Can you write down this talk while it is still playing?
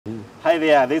Hi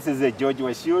there, this is George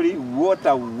Washuri. What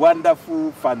a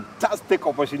wonderful, fantastic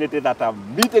opportunity that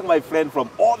I'm meeting my friend from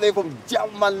all the way from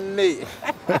Germany.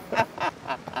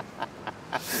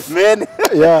 Man,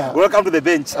 yeah. Welcome to the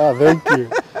bench. Thank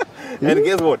you. And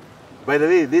guess what? By the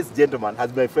way, this gentleman has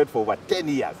been my friend for over 10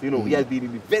 years. You know, we have been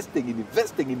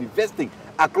investing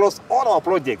across all our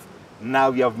projects.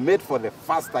 Now we have met for the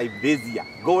first time this year.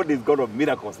 God is God of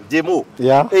miracles. Jemo.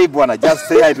 Yeah. Hey, Buana, just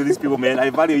say hi to these people, man.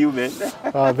 I value you, man.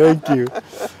 Thank you.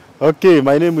 Okay,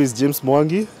 my name is James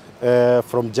Mwangi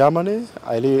from Germany.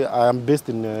 I am based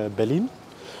in Berlin.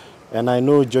 And I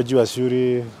know George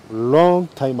Washuri long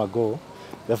time ago.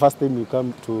 The first time you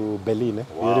come to Berlin,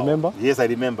 Wow. You remember? Yes, I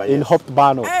remember. In yes.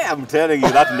 Hauptbahnhof. Hey, I'm telling you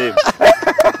that name.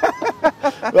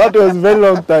 That was a very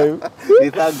long time. We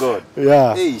thank God.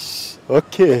 Yeah. Eish.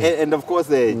 Okay. And of course,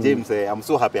 James, I'm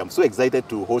so happy. I'm so excited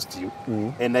to host you.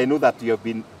 And I know that you have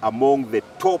been among the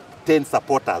top 10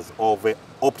 supporters of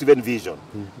Optiven vision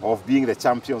of being the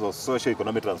champions of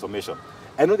socio-economic transformation.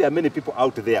 I know there are many people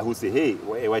out there who say, hey,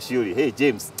 Washuri, hey,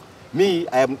 James, me,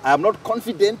 I am not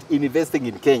confident in investing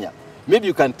in Kenya. Maybe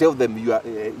you can tell them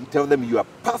your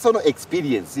personal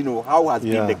experience, you know, how has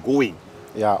been the going.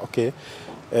 Yeah, okay.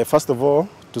 First of all,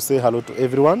 to say hello to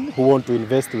everyone who want to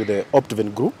invest with the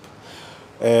Optiven Group.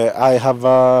 I have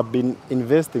been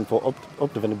investing for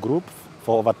Optiven Group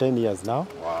for over 10 years now.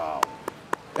 Wow.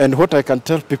 And what I can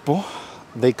tell people,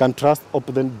 they can trust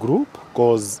Optiven Group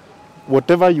because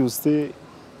whatever you say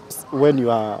when you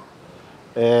are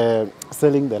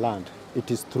selling the land,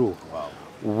 it is true. Wow.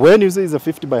 When you say it's a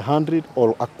 50 by 100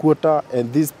 or a quarter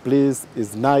and this place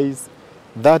is nice,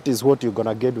 that is what you're going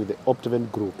to get with the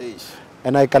Optiven Group. Eish.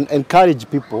 And I can encourage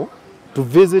people to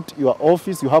visit your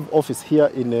office. You have office here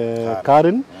in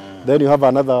Karen. Then you have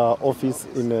another office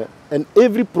in... and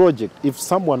every project, if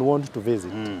someone wants to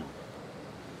visit,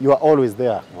 you are always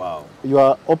there. Wow.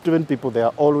 Your Optiven people, they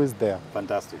are always there.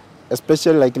 Fantastic.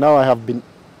 Especially like now I have been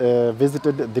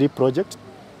visited 3 projects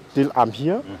till I'm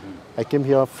here. I came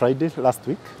here Friday last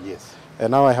week. Yes.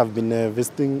 And now I have been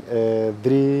visiting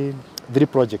 3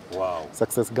 projects. Wow.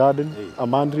 Success Garden,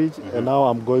 Amandridge, and now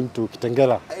I'm going to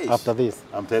Kitengela after this.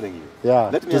 I'm telling you. Yeah.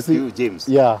 Let me ask you, James.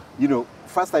 Yeah. You know,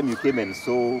 first time you came and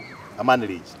saw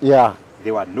Amandridge. Yeah.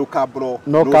 There were no cabro,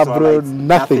 no lights,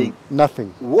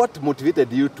 nothing. What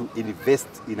motivated you to invest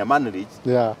in Amandridge?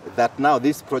 Yeah. That now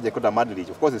this project called Amandridge,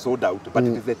 of course it's sold out, but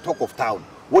it is the talk of town.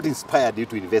 What inspired you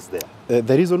to invest there?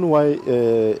 The reason why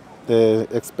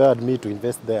inspired me to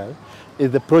invest there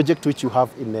is the project which you have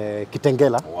in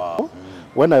Kitengela. Wow.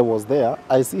 When I was there,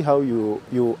 I see how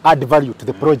you add value to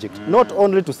the project, not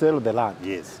only to sell the land,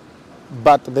 yes,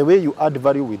 but the way you add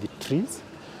value with the trees,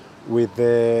 with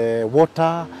the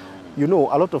water. You know,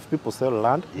 a lot of people sell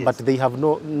land, but they have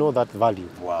no that value.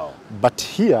 Wow. But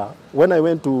here, when I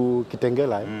went to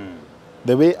Kitengela,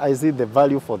 the way I see the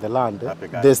value for the land,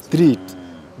 the street,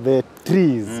 the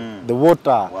trees, the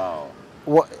water. Wow.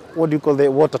 What do you call the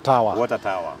water tower? Water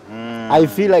tower. I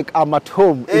feel like I'm at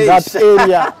home in that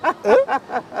area.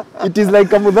 It is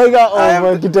like a Mudaiga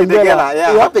of Kitengela.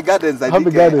 Yeah, Happy Gardens. I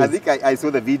think I saw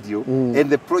the video, and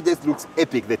the project looks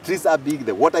epic. The trees are big,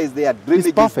 the water is there,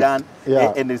 drainage is done.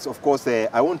 Yeah. And it's, of course,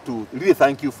 I want to really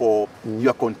thank you for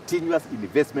your continuous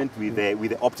investment with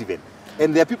the Optiven.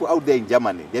 And there are people out there in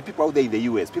Germany, there are people out there in the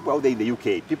US, people out there in the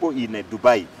UK, people in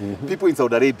Dubai, people in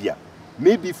Saudi Arabia.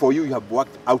 Maybe for you, you have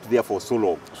worked out there for so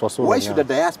long. Why should the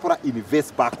diaspora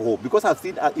invest back home? Because I've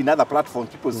seen in other platforms,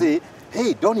 people say,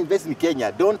 hey, don't invest in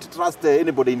Kenya. Don't trust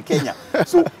anybody in Kenya.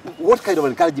 So what kind of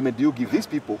encouragement do you give these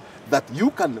people that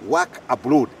you can work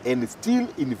abroad and still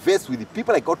invest with the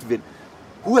people like Optiven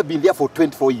who have been there for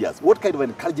 24 years? What kind of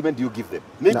encouragement do you give them?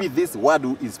 Maybe this word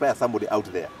will inspire somebody out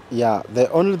there. Yeah,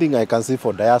 the only thing I can say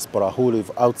for diaspora who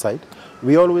live outside,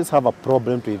 we always have a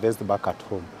problem to invest back at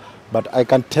home. But I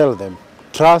can tell them,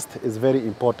 trust is very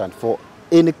important for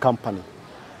any company.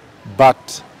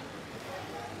 But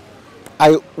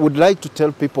I would like to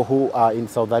tell people who are in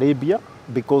Saudi Arabia,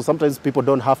 because sometimes people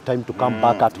don't have time to come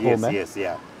back at home. Yes,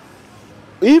 yeah.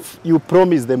 If you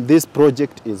promise them this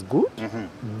project is good,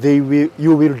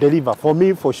 you will deliver. For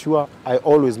me, for sure, I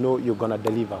always know you're going to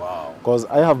deliver. Because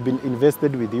I have been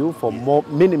invested with you for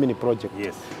many projects.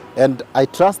 Yes. And I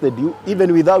trusted you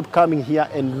even without coming here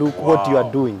and look what you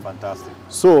are doing. Fantastic.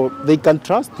 So they can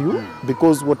trust you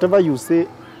because whatever you say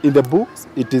in the books,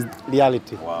 it is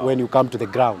reality when you come to the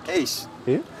ground.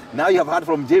 Now you have heard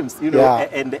from James, you know,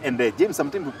 and James,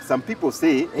 some people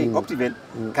say, hey, Optiven,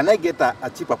 can I get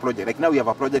a cheaper project? Like now we have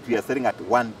a project we are selling at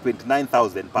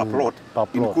 129,000 per plot,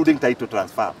 including title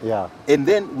transfer. And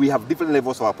then we have different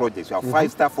levels of our projects. We have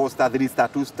 5-star, 4-star, 3-star,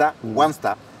 2-star,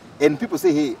 1-star. And people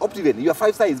say, hey, Optiven, your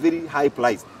 5-star is very high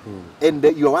priced, and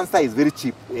your 1-star is very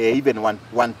cheap, even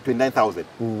 29,000.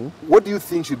 What do you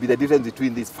think should be the difference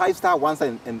between this 5-star, 1-star,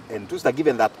 and 2-star,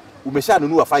 given that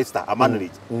umeshanunua 5-star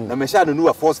Amanridge, na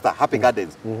umeshanunua 4-star Happy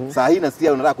Gardens, saa hii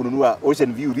nasikia unataka kununua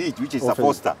Ocean View Ridge, which is a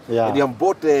 4-star, and you have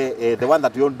bought the one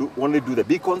that you only do the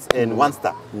beacons and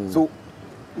 1-star. So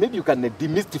maybe you can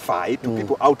demystify to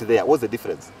people out there, what's the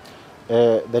difference?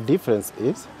 The difference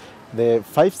is the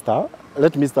 5-star.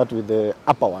 Let me start with the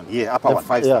upper one. Yeah, upper one,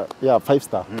 5-star. Yeah,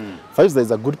 5-star. 5-star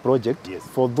is a good project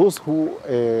for those who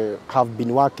have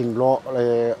been working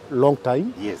long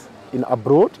time in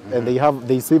abroad, and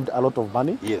they saved a lot of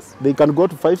money. They can go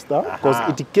to 5-star because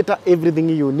it caters everything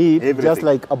you need, just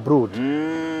like abroad.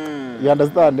 You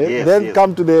understand? Then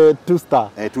come to the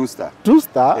 2-star. 2-star.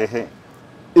 2-star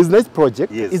is nice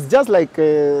project. It's just like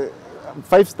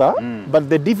 5-star, but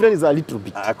the difference is a little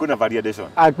bit. Hakuna variation.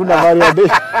 Hakuna variation.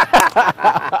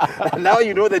 Now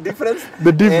you know the difference.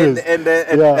 The difference. And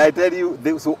I tell you,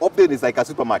 so Optiven is like a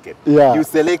supermarket. You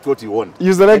select what you want.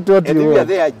 You select what you want. And if you are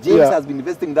there, James has been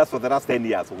investing in that for the last 10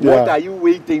 years. What are you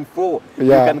waiting for? You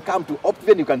can come to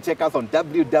Optiven. You can check us on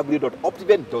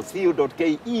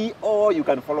www.optiven.co.ke, or you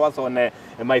can follow us on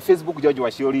my Facebook, George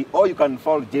Washiori, or you can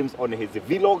follow James on his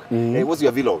vlog. What's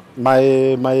your vlog? My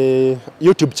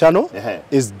YouTube channel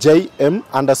is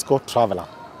JM_Traveler.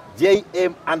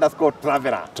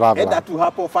 JM_Traveler. Enda tu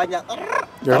hapo fanya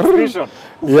transmission.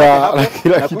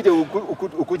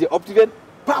 Ukuje Optiven,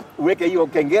 pap, uweke hiyo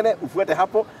kengele, ufuate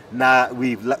hapo, na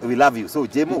we love you. So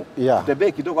Jemu,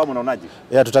 tutembee kidogo ama unaonaje?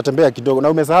 Tutatembea kidogo. Na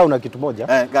umesahau na kitu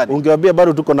moja. Ungewaambia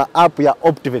bado tuko na app ya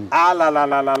Optiven.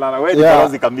 Wewe ni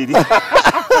kazi kamili.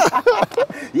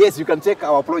 Yes, you can check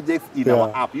our projects in our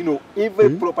app. You know, every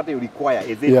property you require,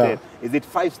 is it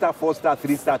 5-star, 4-star,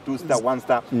 3-star, 2-star,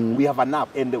 1-star? We have an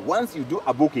app, and once you do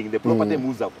a booking, the property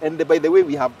moves out. And by the way,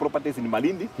 we have properties in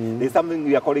Malindi. There's something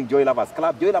we are calling Joy Lovers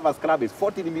Club. Joy Lovers Club is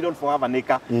 14 million for half an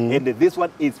acre, and this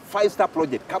one is 5-star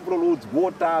project. Cabro roads,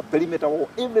 water, perimeter wall,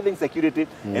 everything security,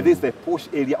 and this is the posh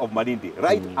area of Malindi,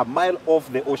 right a mile off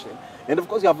the ocean. And of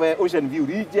course, you have Ocean View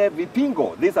Ridge,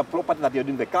 Vipingo. This is a property that you're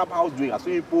doing the clubhouse, doing a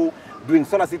swimming pool, doing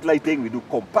solar city lighting. We do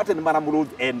compacted Naro Moru,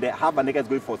 and half an acre is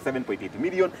going for 7.8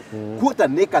 million. Quarter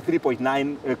an acre,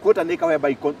 3.9. Quarter an acre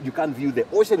whereby you can't view the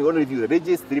ocean, you only view the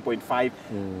ridges, 3.5.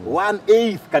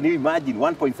 1/8, can you imagine,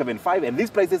 1.75. And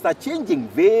these prices are changing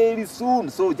very soon.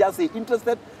 So just say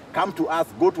interested, come to us,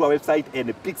 go to our website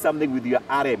and pick something with your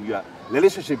RM, your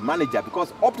relationship manager,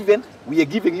 because Optiven, we are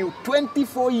giving you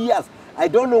 24 years. I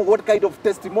don't know what kind of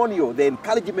testimonial, the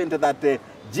encouragement that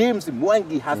James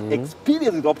Mwangi has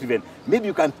experienced with Optiven. Maybe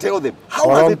you can tell them, how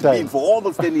has it been for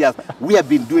almost 10 years we have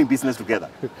been doing business together?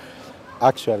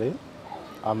 Actually,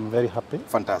 I'm very happy.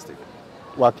 Fantastic.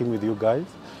 Working with you guys,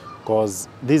 because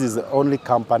this is the only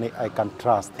company I can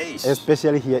trust,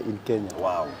 especially here in Kenya.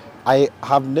 Wow. I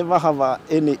have never had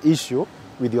any issue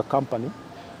with your company,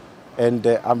 and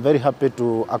I'm very happy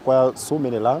to acquire so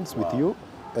many lands with you,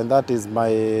 and that is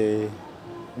my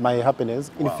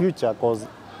happiness in future, because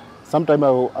sometime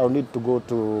I'll need to go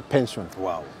to pension.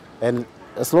 Wow. And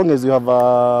as long as you have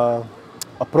a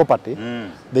property,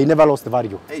 they never lost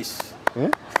value.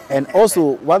 And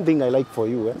also, one thing I like for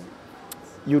you,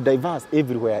 you diverse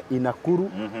everywhere, in Nakuru,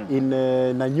 in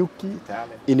Nanyuki,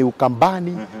 in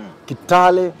Ukambani,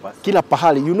 Kitale, kila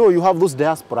pahali. You know, you have those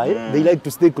diaspora, they like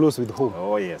to stay close with home.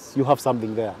 Oh, yes. You have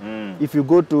something there. If you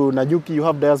go to Nanyuki, you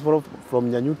have diaspora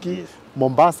from Nanyuki,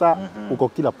 Mombasa, uko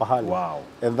kila pahali. Wow.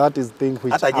 And that is thing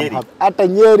which Ata I'm Nyeri. happy. Ata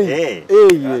Nyeri.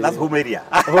 That's home area.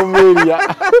 Home area.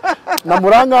 Na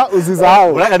Muranga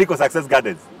usisahau. Muranga niko Success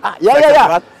Gardens.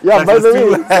 Yeah, by the way,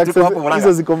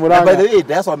 hizo ziko Muranga. By the way,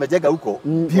 that's why wamejenga huko.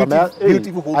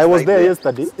 Beautiful homes. I was there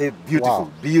yesterday. Beautiful,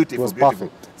 beautiful.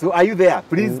 Perfect. So are you there?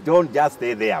 Please don't just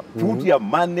stay there. Put your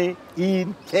money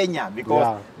in Kenya,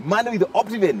 because money with the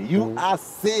Optiven, you are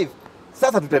safe.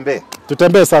 Sasa tutembee.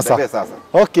 Tutembee sasa. Tutembee sasa.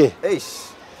 Okay.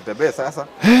 Tutembee sasa.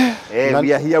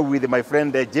 We are here with my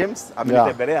friend James.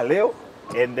 Amenitembelea leo,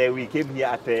 and we came here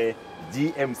at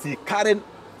GMC Karen.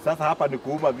 Sasa hapa ni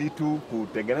kuuma vitu,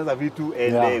 kutengeneza vitu,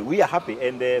 and we are happy.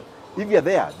 And if you are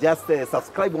there, just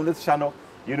subscribe on this channel.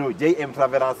 You know, JM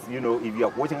Travelers, you know, if you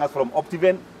are watching us from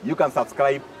Optiven, you can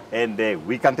subscribe, and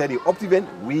we can tell you, Optiven,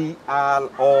 we are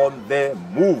on the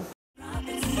move.